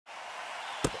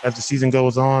as the season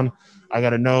goes on, I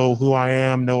got to know who I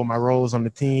am, know what my role is on the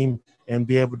team, and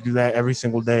be able to do that every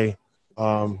single day,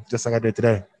 just like I did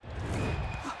today.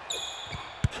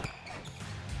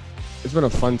 It's been a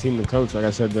fun team to coach. Like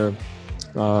I said, they're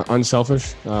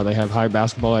unselfish. They have high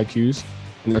basketball IQs,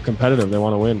 and they're competitive. They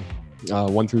want to win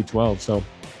 1 through 12. So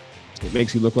it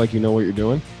makes you look like you know what you're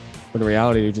doing. But in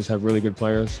reality, you just have really good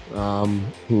players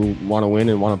who want to win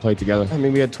and want to play together. I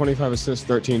mean, we had 25 assists,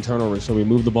 13 turnovers. So we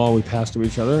moved the ball, we passed to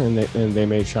each other, and they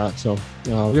made shots. So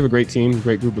we have a great team,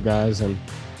 great group of guys. And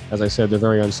as I said, they're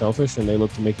very unselfish, and they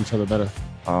look to make each other better.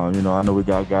 I know we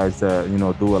got guys that,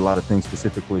 do a lot of things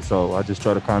specifically. So I just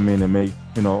try to come in and make,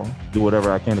 do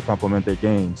whatever I can to complement their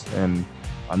games. And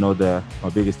I know that my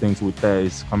biggest things with that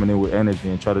is coming in with energy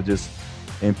and try to just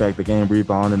impact the game,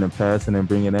 rebounding and passing and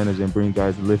bringing energy and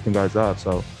lifting guys up.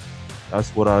 So that's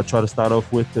what I try to start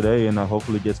off with today, and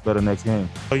hopefully it gets better next game.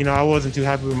 I wasn't too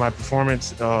happy with my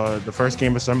performance. The first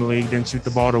game of Summer League, didn't shoot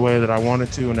the ball the way that I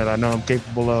wanted to and that I know I'm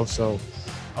capable of. So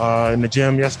in the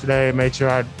gym yesterday, I made sure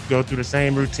I'd go through the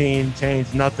same routine,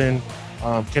 changed nothing,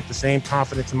 kept the same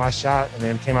confidence in my shot, and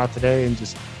then came out today and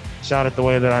just shot it the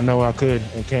way that I know I could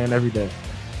and can every day.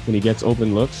 When he gets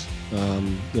open looks,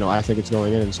 I think it's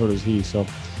going in, and so does he. So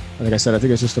like I said, I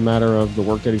think it's just a matter of the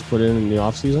work that he's put in the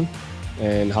offseason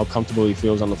and how comfortable he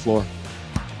feels on the floor.